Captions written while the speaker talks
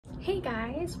Hey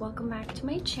guys, welcome back to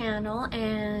my channel,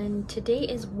 and today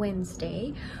is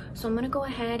Wednesday, so I'm gonna go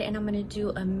ahead and I'm gonna do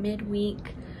a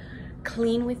midweek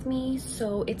clean with me.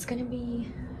 So it's gonna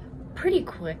be pretty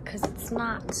quick because it's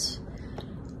not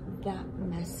that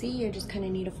messy. You just kind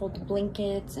of need to fold the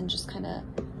blankets and just kind of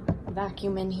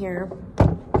vacuum in here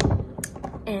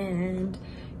and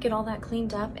get all that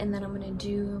cleaned up. And then I'm gonna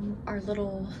do our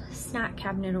little snack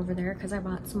cabinet over there because I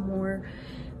bought some more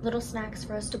little snacks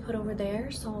for us to put over there.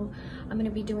 So I'm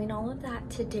gonna be doing all of that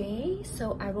today.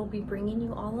 So I will be bringing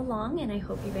you all along, and I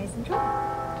hope you guys enjoy.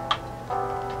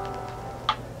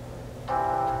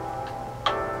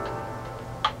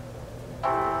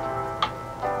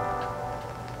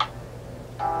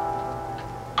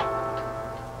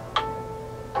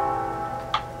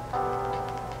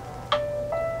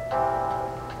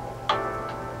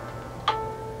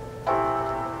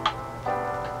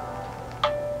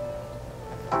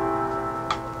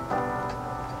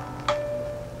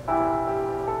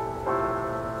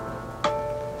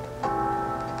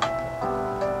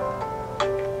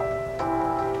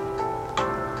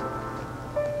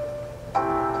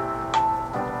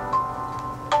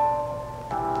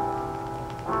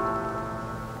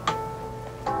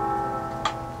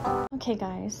 Okay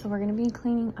guys, so we're gonna be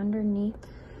cleaning underneath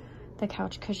the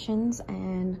couch cushions,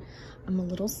 and I'm a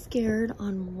little scared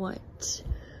on what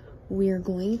we're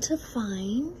going to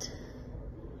find.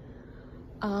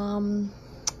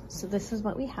 So this is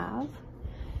what we have.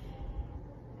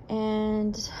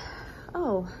 And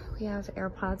oh, we have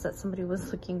AirPods that somebody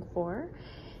was looking for.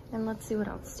 And let's see, what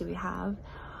else do we have?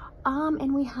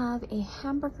 And we have a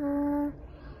hamburger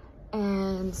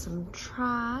and some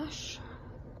trash.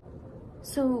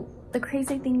 So the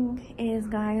crazy thing is,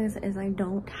 guys, is I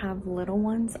don't have little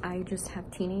ones. I just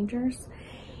have teenagers.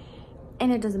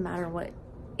 And it doesn't matter what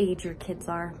age your kids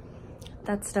are.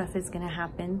 That stuff is gonna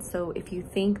happen. So if you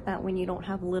think that when you don't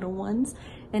have little ones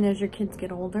and as your kids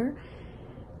get older,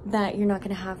 that you're not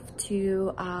gonna have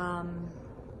to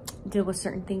deal with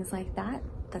certain things like that,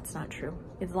 that's not true.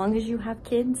 As long as you have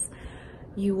kids,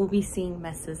 you will be seeing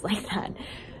messes like that.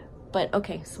 But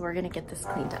okay, so we're gonna get this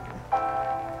cleaned up.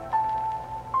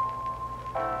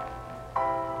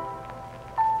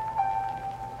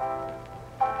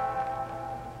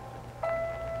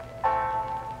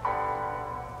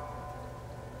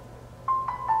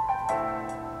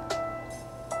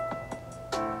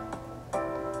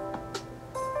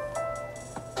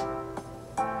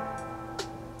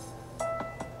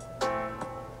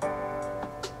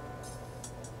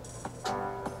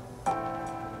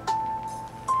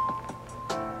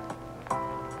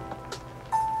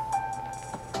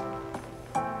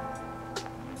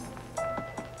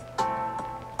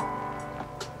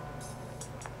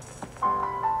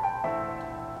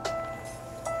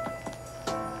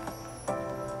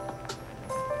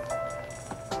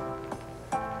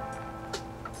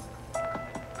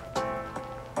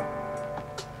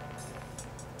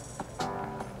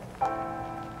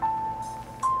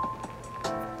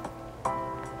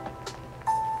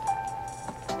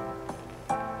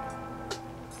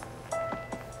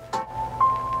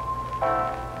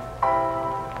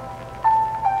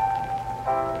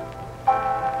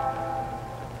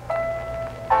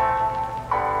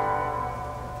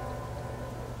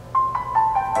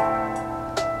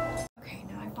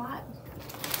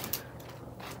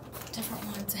 Different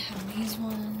ones. I have these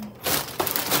ones.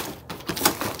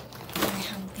 I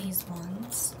have these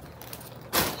ones.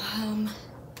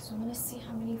 So I'm gonna see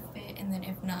how many fit, and then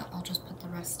if not, I'll just put the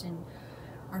rest in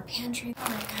our pantry.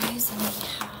 Alright guys, and we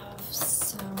have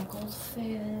some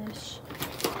goldfish.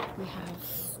 We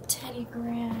have Teddy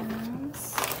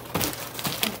Grahams.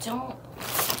 I don't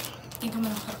think I'm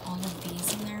gonna put all of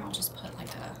these in there. I'll just put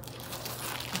like a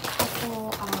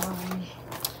couple,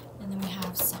 and then we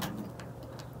have some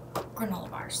granola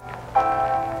bars.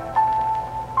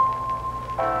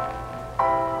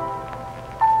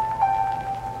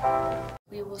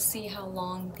 We will see how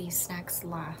long these snacks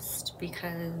last,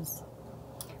 because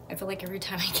I feel like every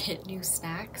time I get new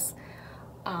snacks,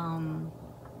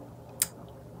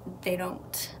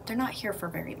 they're not here for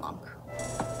very long.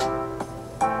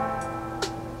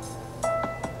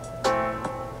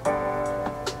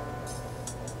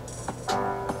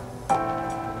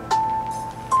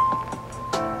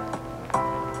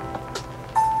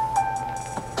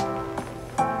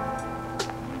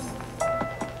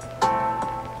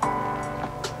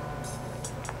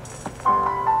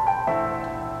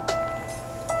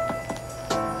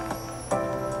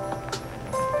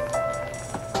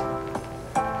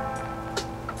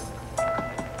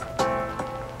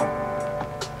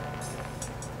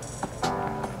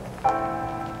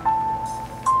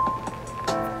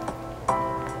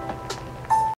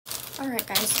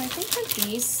 guys, so I think for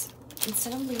these,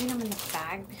 instead of leaving them in the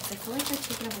bag, because I feel like they're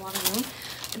taking up a lot of room,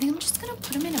 I think I'm just gonna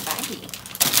put them in a baggie.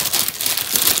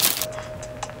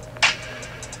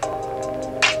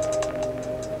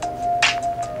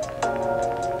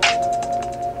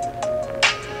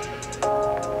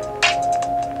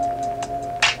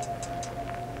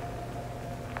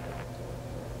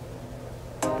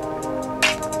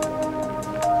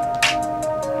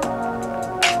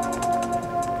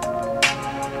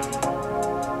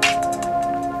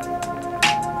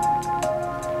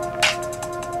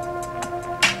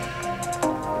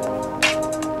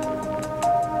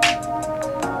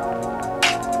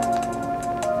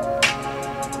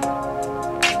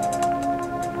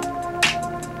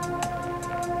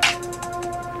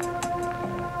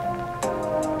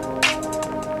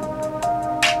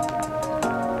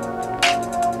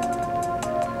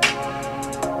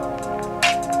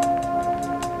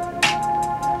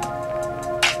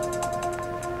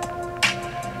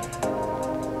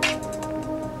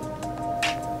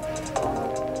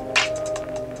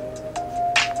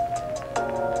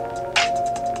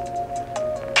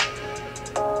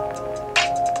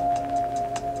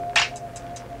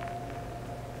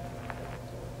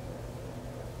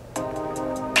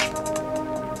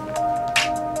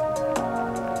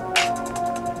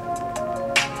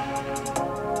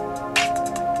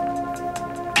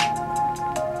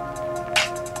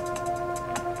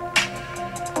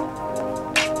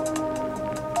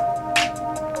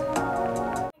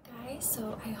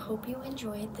 So I hope you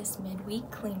enjoyed this midweek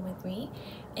clean with me,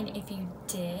 and if you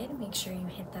did, make sure you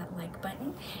hit that like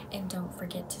button and don't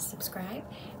forget to subscribe,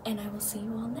 and I will see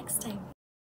you all next time.